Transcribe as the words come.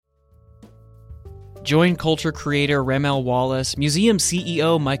Join culture creator Ramel Wallace, museum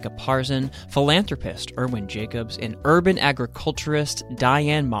CEO Micah Parson, philanthropist Erwin Jacobs, and urban agriculturist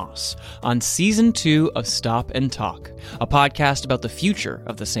Diane Moss on Season 2 of Stop and Talk, a podcast about the future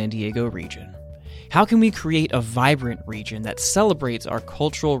of the San Diego region. How can we create a vibrant region that celebrates our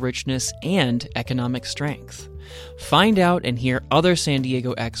cultural richness and economic strength? Find out and hear other San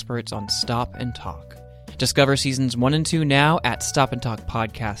Diego experts on Stop and Talk. Discover Seasons 1 and 2 now at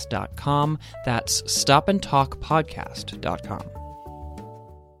stopandtalkpodcast.com. That's stopandtalkpodcast.com.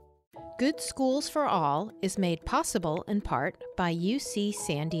 Good Schools for All is made possible in part by UC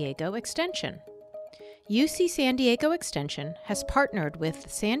San Diego Extension. UC San Diego Extension has partnered with the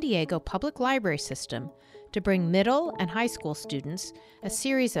San Diego Public Library System to bring middle and high school students a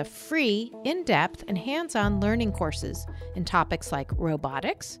series of free, in-depth, and hands-on learning courses in topics like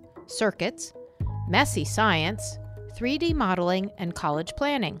robotics, circuits, messy science, 3D modeling, and college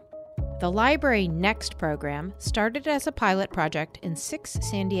planning. The Library Next program started as a pilot project in 6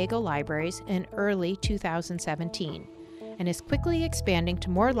 San Diego libraries in early 2017 and is quickly expanding to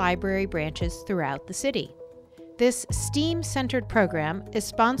more library branches throughout the city. This STEAM-centered program is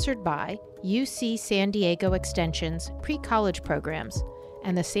sponsored by UC San Diego Extension's pre-college programs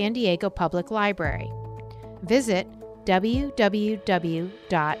and the San Diego Public Library. Visit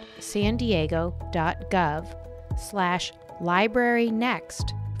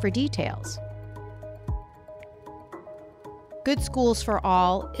www.sandiego.gov/librarynext for details. Good Schools for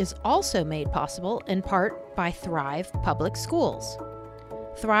All is also made possible in part by Thrive Public Schools.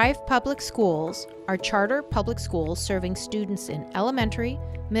 Thrive Public Schools are charter public schools serving students in elementary,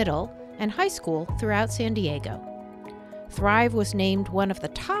 middle, and high school throughout San Diego. Thrive was named one of the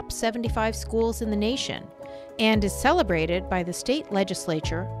top 75 schools in the nation and is celebrated by the state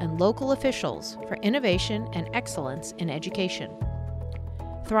legislature and local officials for innovation and excellence in education.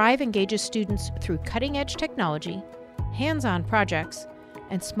 Thrive engages students through cutting-edge technology, hands-on projects,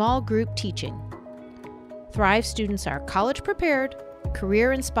 and small group teaching. Thrive students are college-prepared,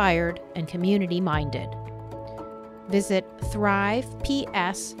 career-inspired, and community-minded. Visit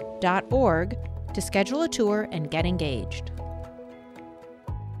thriveps.org to schedule a tour and get engaged.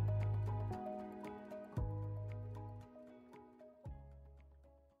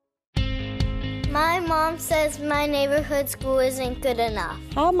 My mom says my neighborhood school isn't good enough.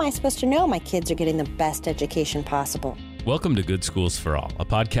 How am I supposed to know my kids are getting the best education possible? Welcome to Good Schools for All, a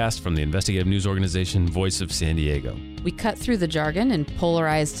podcast from the investigative news organization Voice of San Diego. We cut through the jargon and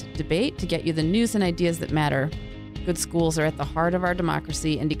polarized debate to get you the news and ideas that matter. Good schools are at the heart of our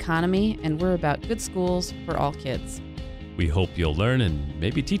democracy and economy, and we're about good schools for all kids. We hope you'll learn and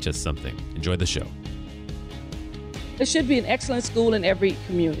maybe teach us something. Enjoy the show. There should be an excellent school in every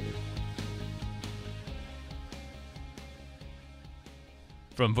community.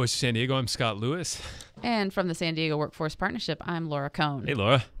 From Voice of San Diego, I'm Scott Lewis. And from the San Diego Workforce Partnership, I'm Laura Cohn. Hey,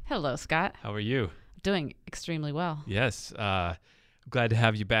 Laura. Hello, Scott. How are you? Doing extremely well. Yes. Glad to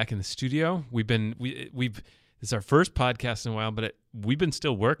have you back in the studio. We've this is our first podcast in a while, but we've been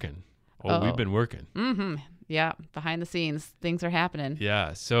still working. We've been working. Mm-hmm. Yeah. Behind the scenes, things are happening.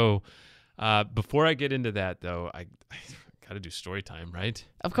 Yeah. So before I get into that, though, I got to do story time, right?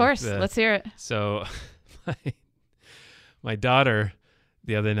 Of course. Let's hear it. So my daughter,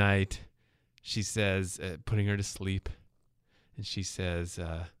 the other night, she says, putting her to sleep, and she says,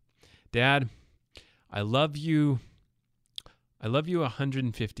 Dad, I love you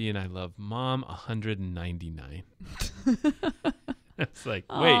 150, and I love Mom 199. It's like,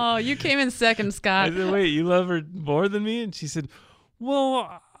 wait. Oh, you came in second, Scott. I said, wait, you love her more than me? And she said,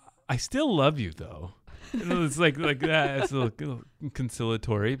 well, I still love you, though. And it's like that. It's a little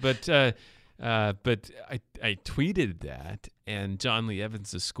conciliatory, but I tweeted that, and John Lee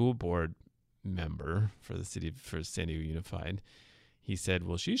Evans, the school board member for San Diego Unified, he said,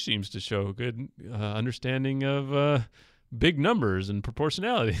 well, she seems to show a good understanding of big numbers and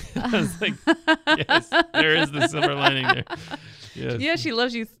proportionality. I was like, yes, there is the silver lining there. Yes. Yeah, she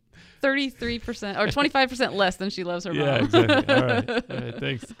loves you 33% or 25% less than she loves her mom. Yeah, exactly. All right,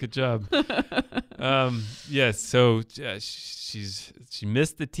 thanks. Good job. Yes, so she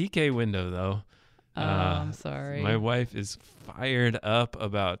missed the TK window, though. Oh, I'm sorry. My wife is fired up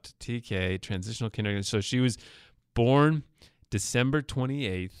about TK, transitional kindergarten. So she was born December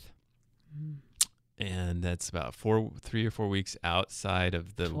 28th, and that's about 3 or 4 weeks outside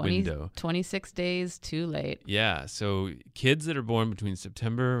of the window. 26 days too late. Yeah, so kids that are born between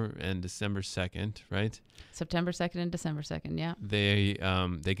September and December 2nd, right? September 2nd and December 2nd, yeah. They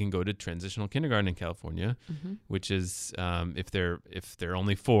can go to transitional kindergarten in California, which is if they're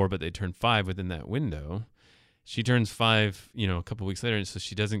only 4 but they turn 5 within that window, she turns 5, a couple weeks later, and so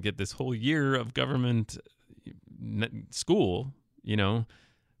she doesn't get this whole year of government school.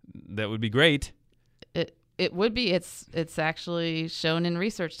 That would be great. It would be. It's actually shown in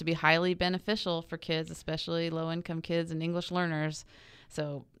research to be highly beneficial for kids, especially low-income kids and English learners.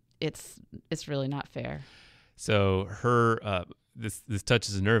 So it's really not fair. So this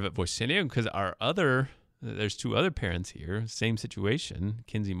touches a nerve at Voice of San Diego, because there's 2 other parents here, same situation.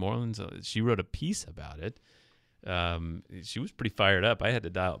 Kinsey Moreland, she wrote a piece about it. She was pretty fired up. I had to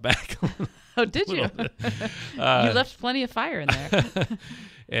dial it back. Oh, did you? You left plenty of fire in there.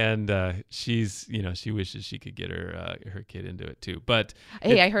 And she wishes she could get her kid into it too. But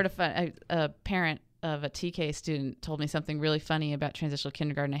hey, I heard a parent of a TK student told me something really funny about transitional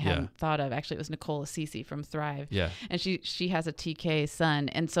kindergarten I hadn't thought of. Actually, it was Nicole Assisi from Thrive. Yeah. And she has a TK son.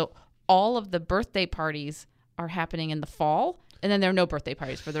 And so all of the birthday parties are happening in the fall, and then there are no birthday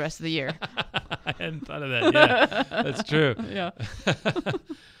parties for the rest of the year. I hadn't thought of that. Yeah, that's true. Yeah.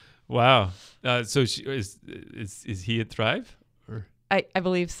 Wow. So is he at Thrive? Or? I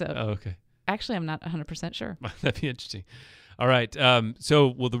believe so. Oh, okay. Actually, I'm not 100% sure. That'd be interesting. All right.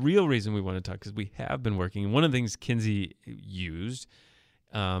 The real reason we want to talk, because we have been working, and one of the things Kinsey used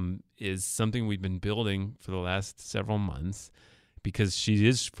is something we've been building for the last several months, because she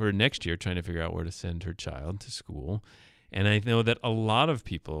is, for next year, trying to figure out where to send her child to school. And I know that a lot of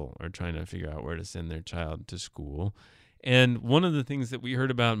people are trying to figure out where to send their child to school. And one of the things that we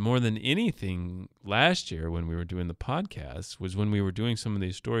heard about more than anything last year when we were doing the podcast was when we were doing some of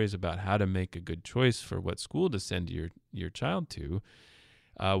these stories about how to make a good choice for what school to send your child to.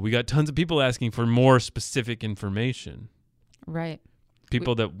 We got tons of people asking for more specific information. Right.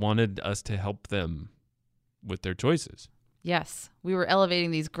 People that wanted us to help them with their choices. Yes. We were elevating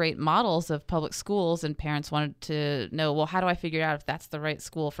these great models of public schools, and parents wanted to know, well, how do I figure out if that's the right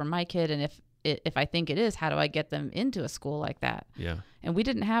school for my kid? And if I think it is, how do I get them into a school like that? Yeah. And we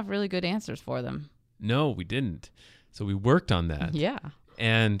didn't have really good answers for them. No, we didn't. So we worked on that. Yeah.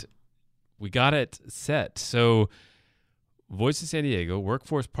 And we got it set. So Voice of San Diego,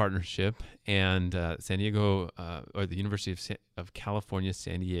 Workforce Partnership, and San Diego, or the University of California,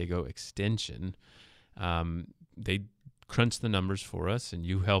 San Diego Extension, they crunched the numbers for us, and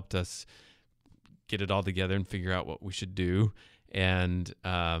you helped us get it all together and figure out what we should do. And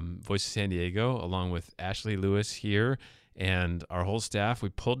Voice of San Diego, along with Ashley Lewis here and our whole staff, we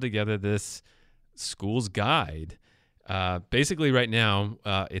pulled together this school's guide. Basically, right now,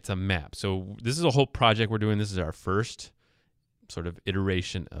 it's a map. So this is a whole project we're doing. This is our first sort of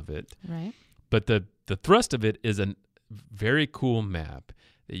iteration of it. Right. But the thrust of it is a very cool map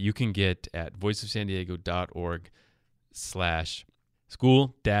that you can get at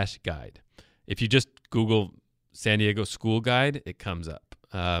voiceofsandiego.org/school-guide. If you just Google San Diego School Guide, it comes up.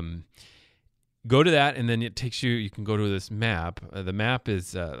 Go to that, and then it takes you can go to this map. The map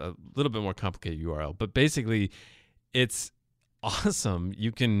is a little bit more complicated URL, but basically it's awesome.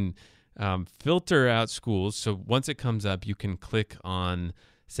 You can filter out schools. So once it comes up, you can click on,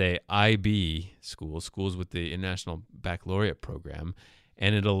 say, IB schools with the International Baccalaureate Program,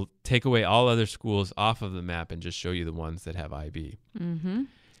 and it'll take away all other schools off of the map and just show you the ones that have IB. Mm-hmm.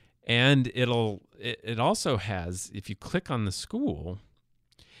 And it also has, if you click on the school,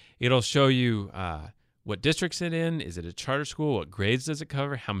 it'll show you what district's it in. Is it a charter school? What grades does it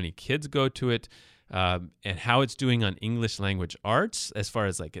cover? How many kids go to it? And how it's doing on English language arts as far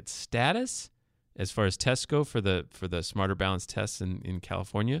as like its status, as far as tests go for the Smarter Balanced tests in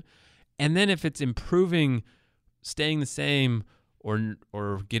California. And then if it's improving, staying the same,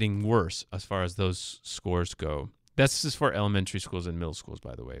 or getting worse as far as those scores go. That's just for elementary schools and middle schools,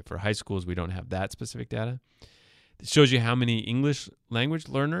 by the way. For high schools, we don't have that specific data. It shows you how many English language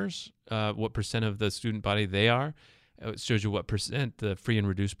learners, what percent of the student body they are. It shows you what percent the free and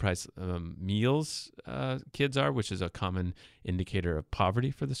reduced price meals kids are, which is a common indicator of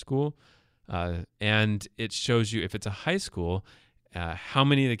poverty for the school. And it shows you, if it's a high school, how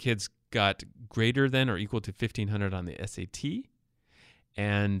many of the kids got greater than or equal to 1,500 on the SAT,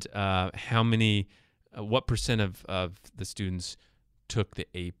 and how many, what percent of the students took the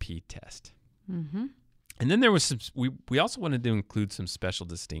AP test. Mm-hmm. And then there was some. We also wanted to include some special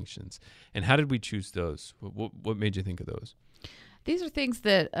distinctions. And how did we choose those? What made you think of those? These are things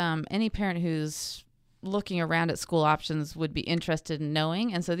that any parent who's looking around at school options would be interested in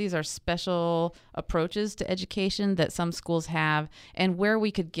knowing. And so these are special approaches to education that some schools have, and where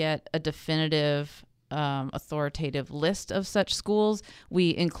we could get a definitive authoritative list of such schools,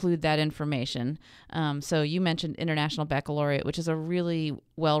 we include that information. So you mentioned International Baccalaureate, which is a really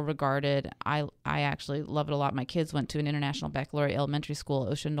well-regarded, I actually love it a lot. My kids went to an International Baccalaureate elementary school,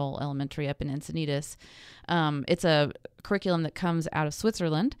 Ocean Knoll Elementary up in Encinitas. It's a curriculum that comes out of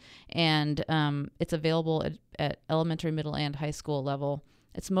Switzerland, and it's available at elementary, middle, and high school level.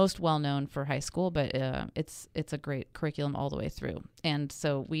 It's most well known for high school, but it's a great curriculum all the way through. And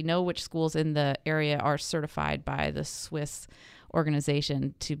so we know which schools in the area are certified by the Swiss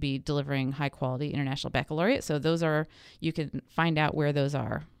organization to be delivering high quality International Baccalaureate. So those are, you can find out where those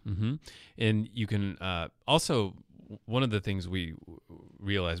are. Mm-hmm. And you can also, one of the things we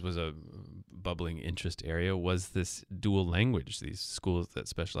realized was a bubbling interest area was this dual language. These schools that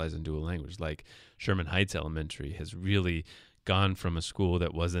specialize in dual language, like Sherman Heights Elementary, has really gone from a school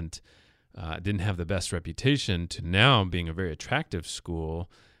that didn't have the best reputation to now being a very attractive school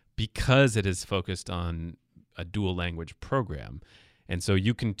because it is focused on a dual language program. And so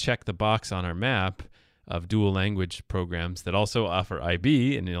you can check the box on our map of dual language programs that also offer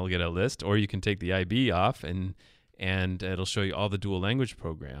IB, and you'll get a list, or you can take the IB off and it'll show you all the dual language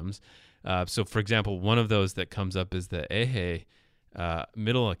programs. So for example, one of those that comes up is the Eje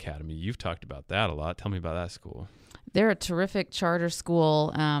Middle Academy. You've talked about that a lot. Tell me about that school. They're a terrific charter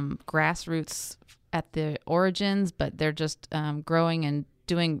school, grassroots at the origins, but they're just growing and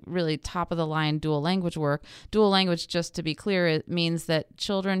doing really top-of-the-line dual language work. Dual language, just to be clear, it means that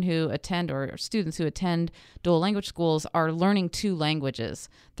children who attend or students who attend dual language schools are learning two languages.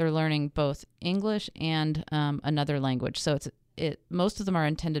 They're learning both English and another language. So most of them are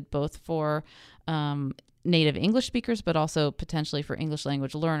intended both for native English speakers, but also potentially for English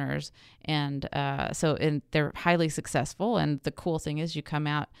language learners. And they're highly successful. And the cool thing is you come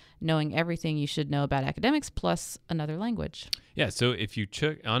out knowing everything you should know about academics plus another language. Yeah. So if you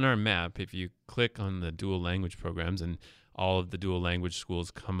check on our map, if you click on the dual language programs, and all of the dual language schools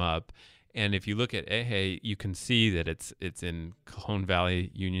come up, and if you look at Eje, you can see that it's in Cajon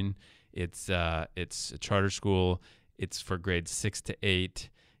Valley Union. It's a charter school. It's for grades 6 to 8.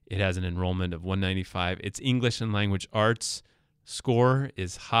 It has an enrollment of 195. Its English and language arts score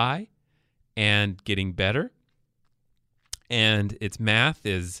is high and getting better. And its math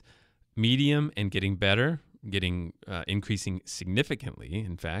is medium and getting better, increasing significantly,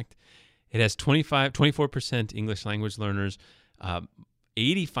 in fact. It has 24% English language learners.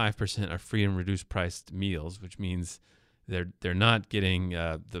 85% are free and reduced priced meals, which means they're not getting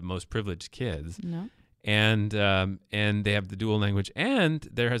the most privileged kids. No. And they have the dual language, and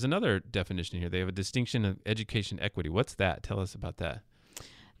there has another definition here. They have a distinction of education equity. What's that? Tell us about that.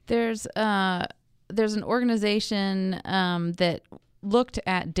 There's an organization that looked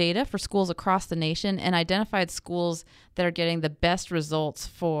at data for schools across the nation and identified schools that are getting the best results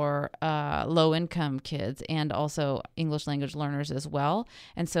for low-income kids and also English language learners as well.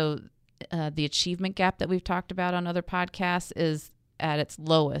 And so the achievement gap that we've talked about on other podcasts is at its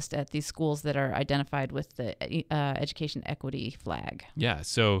lowest at these schools that are identified with the education equity flag. Yeah,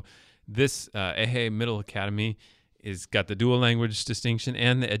 so this Eje Middle Academy is got the dual language distinction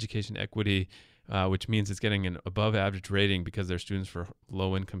and the education equity, which means it's getting an above average rating because their students for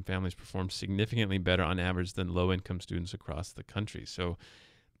low-income families perform significantly better on average than low-income students across the country. So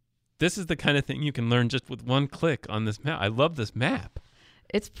this is the kind of thing you can learn just with one click on this map. I love this map.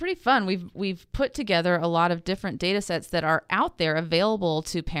 It's pretty fun. We've put together a lot of different data sets that are out there available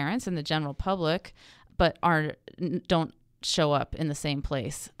to parents and the general public, but don't show up in the same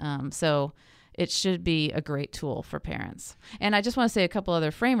place. So it should be a great tool for parents. And I just want to say a couple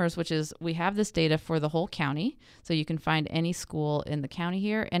other framers, which is we have this data for the whole county, so you can find any school in the county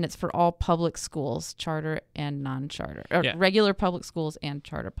here, and it's for all public schools, charter and non-charter, or regular public schools and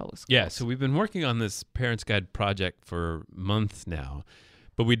charter public schools. Yeah, so we've been working on this Parents Guide project for months now.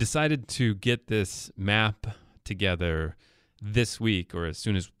 But we decided to get this map together this week or as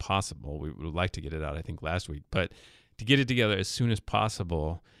soon as possible. We would like to get it out, I think, last week. But to get it together as soon as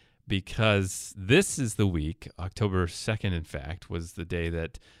possible because this is the week, October 2nd, in fact, was the day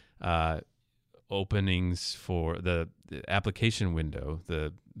that openings for the application window,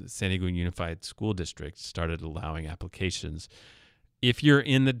 the San Diego Unified School District started allowing applications. If you're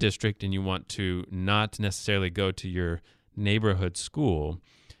in the district and you want to not necessarily go to your neighborhood school,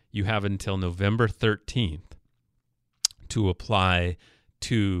 you have until November 13th to apply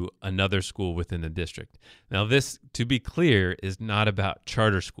to another school within the district. Now this, to be clear, is not about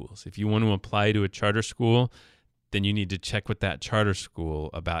charter schools. If you want to apply to a charter school, then you need to check with that charter school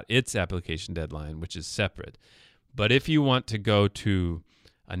about its application deadline, which is separate. But if you want to go to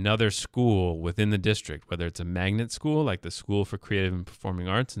another school within the district, whether it's a magnet school like the School for Creative and Performing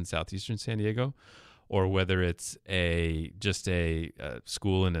Arts in southeastern San Diego, or whether it's just a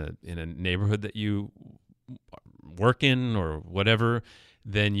school in a neighborhood that you work in or whatever,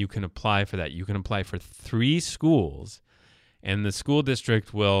 then you can apply for that. You can apply for 3 schools, and the school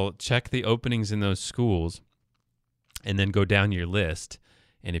district will check the openings in those schools and then go down your list.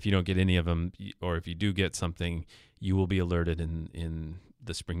 And if you don't get any of them, or if you do get something, you will be alerted in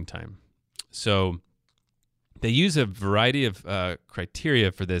the springtime. So they use a variety of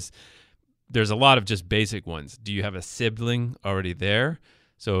criteria for this. There's a lot of just basic ones. Do you have a sibling already there?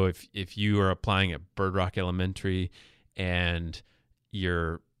 So if you are applying at Bird Rock Elementary and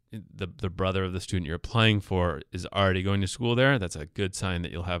the brother of the student you're applying for is already going to school there, that's a good sign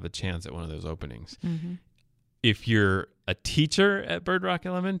that you'll have a chance at one of those openings. Mm-hmm. If you're a teacher at Bird Rock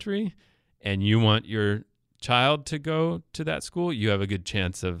Elementary and you want your child to go to that school, you have a good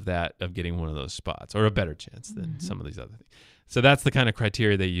chance of getting one of those spots, or a better chance than some of these other things. So that's the kind of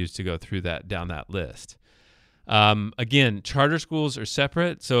criteria they use to go through down that list. Again, charter schools are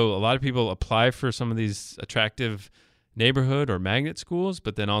separate. So a lot of people apply for some of these attractive neighborhood or magnet schools,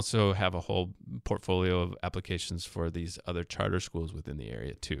 but then also have a whole portfolio of applications for these other charter schools within the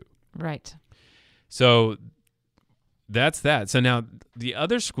area too. Right. So that's that. So now the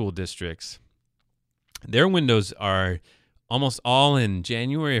other school districts, their windows are almost all in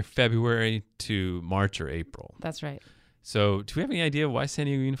January or February to March or April. That's right. So do we have any idea why San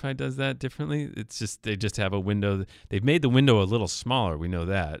Diego Unified does that differently? It's just they just have a window. They've made the window a little smaller. We know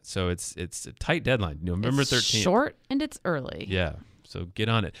that. So it's a tight deadline, November 13th. It's short and it's early. Yeah. So get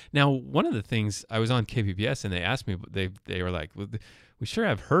on it. Now, one of the things, I was on KPBS and they asked me, they were like, well, we sure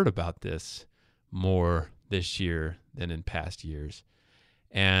have heard about this more this year than in past years.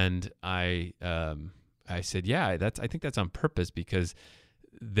 And I said, yeah, I think that's on purpose, because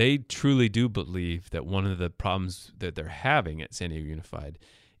they truly do believe that one of the problems that they're having at San Diego Unified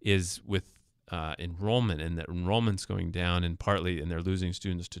is with enrollment, and that enrollment's going down, and they're losing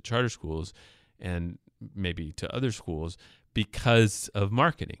students to charter schools and maybe to other schools because of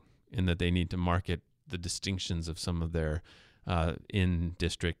marketing, and that they need to market the distinctions of some of their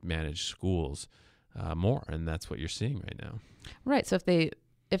in-district managed schools more, and that's what you're seeing right now. Right. So if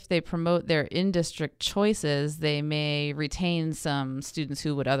they promote their in-district choices, they may retain some students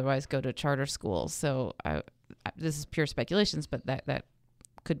who would otherwise go to charter schools. So this is pure speculations, but that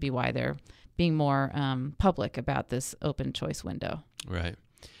could be why they're being more public about this open choice window. Right.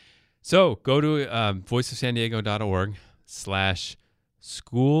 So go to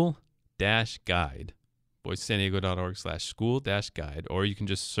voiceofsandiego.org/school-guide, voiceofsandiego.org/school-guide, or you can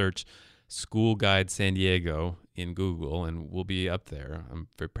just search School Guide San Diego in Google, and we'll be up there. I'm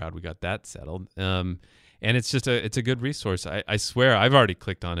very proud we got that settled. And it's a good resource. I swear I've already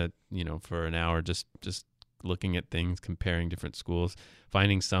clicked on it, for an hour, just looking at things, comparing different schools,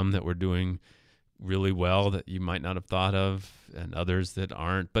 finding some that were doing really well that you might not have thought of, and others that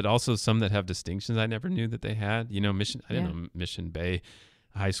aren't, but also some that have distinctions I never knew that they had. Mission Bay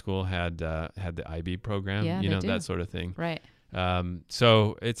High School had the IB program, that sort of thing. Right.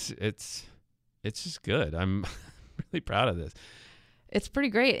 So it's just good. I'm really proud of this. It's pretty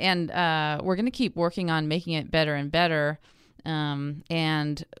great. And we're going to keep working on making it better and better.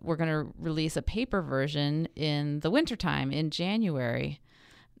 And we're going to release a paper version in the wintertime in January.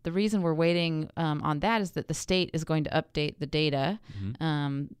 The reason we're waiting on that is that the state is going to update the data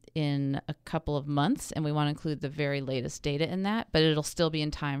in a couple of months, and we want to include the very latest data in that, but it'll still be in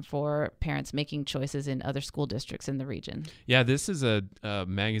time for parents making choices in other school districts in the region. Yeah, this is a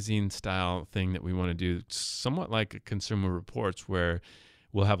magazine-style thing that we want to do, somewhat like Consumer Reports, where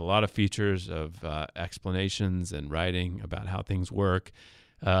we'll have a lot of features of explanations and writing about how things work,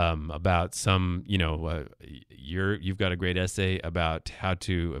 about some, you've got a great essay about how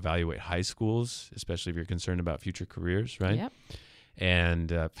to evaluate high schools, especially if you're concerned about future careers, right? Yep.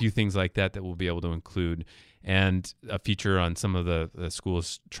 And a few things like that we'll be able to include, and a feature on some of the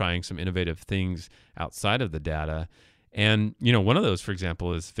schools trying some innovative things outside of the data. And, one of those, for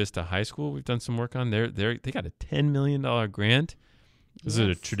example, is Vista High School. We've done some work on there. They got a $10 million grant. This is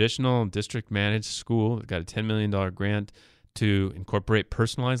a traditional district managed school. They got a $10 million grant to incorporate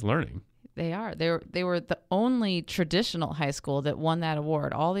personalized learning. They are. They were the only traditional high school that won that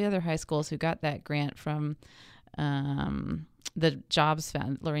award. All the other high schools who got that grant from the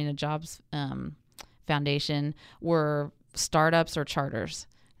Lorena Jobs Foundation were startups or charters.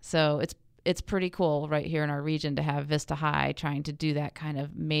 So it's pretty cool right here in our region to have Vista High trying to do that kind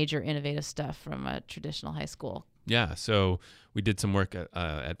of major innovative stuff from a traditional high school. Yeah, so we did some work at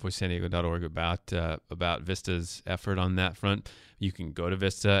voicesandiego.org about Vista's effort on that front. You can go to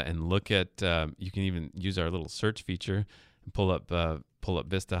Vista and look at. You can even use our little search feature and pull up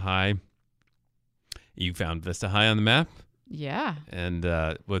Vista High, You found Vista High on the map, Yeah. and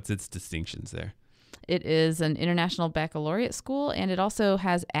what's its distinctions there? It is an international baccalaureate school, and it also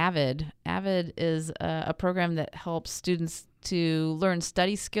has AVID. AVID is a program that helps students to learn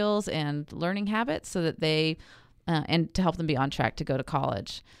study skills and learning habits so that they and to help them be on track to go to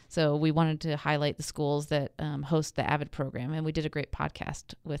college. So we wanted to highlight the schools that host the AVID program, and we did a great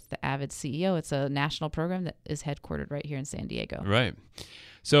podcast with the AVID CEO. It's a national program that is headquartered right here in San Diego. Right.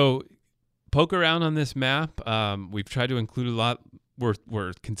 So poke around on this map. We've tried to include a lot.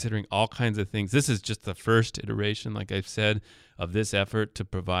 We're considering all kinds of things. This is just the first iteration, like I've said, of this effort to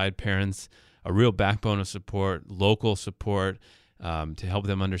provide parents a real backbone of support, local support, to help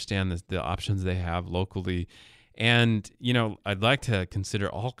them understand the options they have locally. And, I'd like to consider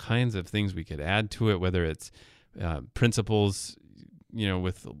all kinds of things we could add to it, whether it's principals,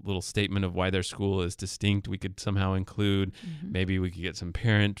 with a little statement of why their school is distinct, we could somehow include. Mm-hmm. Maybe we could get some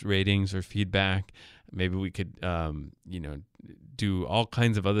parent ratings or feedback. Maybe we could, do all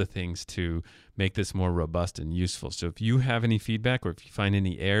kinds of other things to make this more robust and useful. So if you have any feedback or if you find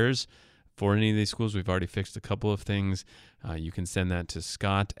any errors for any of these schools, we've already fixed a couple of things. You can send that to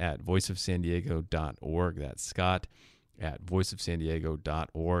scott@voiceofsandiego.org. That's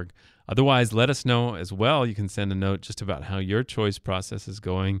scott@voiceofsandiego.org. Otherwise, let us know as well. You can send a note just about how your choice process is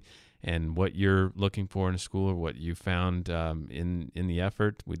going and what you're looking for in a school or what you found in the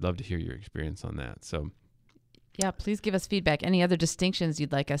effort. We'd love to hear your experience on that. So, yeah, please give us feedback. Any other distinctions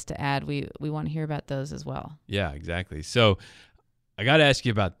you'd like us to add? We want to hear about those as well. Yeah, exactly. So I got to ask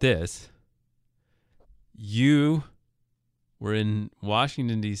you about this. You were in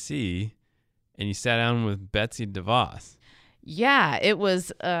Washington, D.C., and you sat down with Betsy DeVos. Yeah, it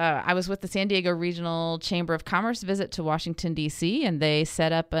was, I was with the San Diego Regional Chamber of Commerce visit to Washington, D.C., and they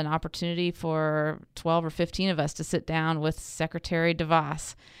set up an opportunity for 12 or 15 of us to sit down with Secretary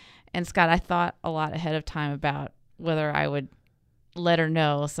DeVos. And Scott, I thought a lot ahead of time about whether I would let her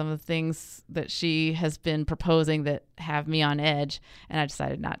know some of the things that she has been proposing that have me on edge, and I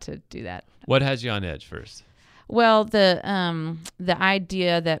decided not to do that. What has you on edge first? Well, the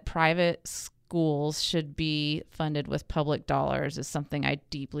idea that private schools should be funded with public dollars is something I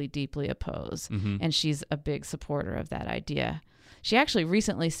deeply, deeply oppose, and she's a big supporter of that idea. She actually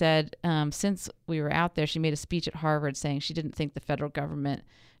recently said, since we were out there, she made a speech at Harvard saying she didn't think the federal government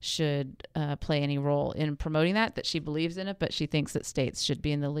should play any role in promoting that she believes in it, but she thinks that states should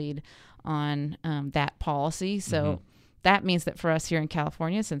be in the lead on that policy. So that means that for us here in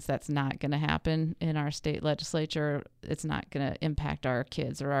California, since that's not going to happen in our state legislature, it's not going to impact our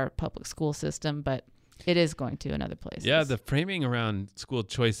kids or our public school system, but it is going to in other places. Yeah, the framing around school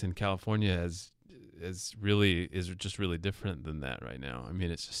choice in California is just really different than that right now. I mean,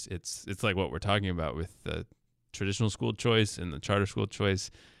 it's like what we're talking about with the traditional school choice and the charter school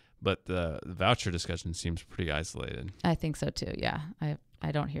choice, but the voucher discussion seems pretty isolated. I think so too. Yeah, I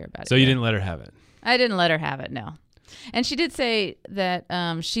don't hear about it. So you didn't let her have it? I didn't let her have it. No. And she did say that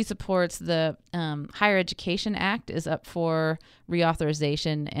she supports the Higher Education Act is up for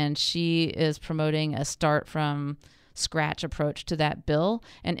reauthorization, and she is promoting a start from scratch approach to that bill.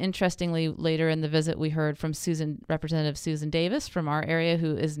 And interestingly, later in the visit, we heard from Representative Susan Davis from our area,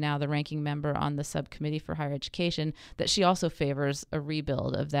 who is now the ranking member on the subcommittee for higher education, that she also favors a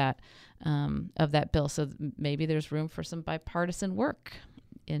rebuild of that bill. So maybe there's room for some bipartisan work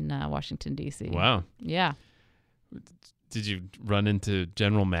in Washington, D.C. Wow. Yeah. Did you run into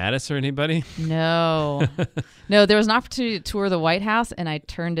General Mattis or anybody? No. No, there was an opportunity to tour the White House, and I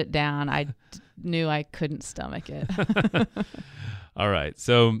turned it down. I knew I couldn't stomach it. All right.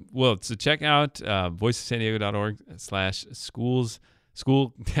 So check out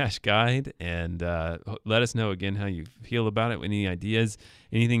voiceofsandiego.org/school-guide and let us know again how you feel about it, any ideas,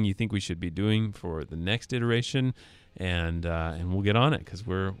 anything you think we should be doing for the next iteration. And we'll get on it because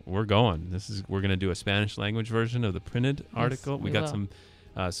we're going. We're going to do a Spanish language version of the printed article. Yes, we got some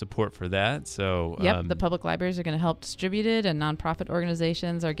support for that. So the public libraries are going to help distribute it, and nonprofit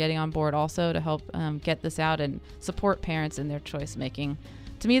organizations are getting on board also to help get this out and support parents in their choice making.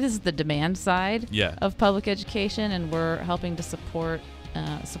 To me, this is the demand side of public education, and we're helping to support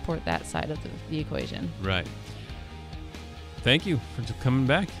that side of the equation. Right. Thank you for coming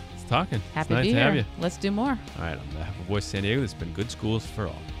back. Talking. Happy it's nice to be to here. have you. Let's do more. All right. On behalf of Voice San Diego, this has been Good Schools for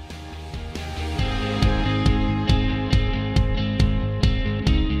All.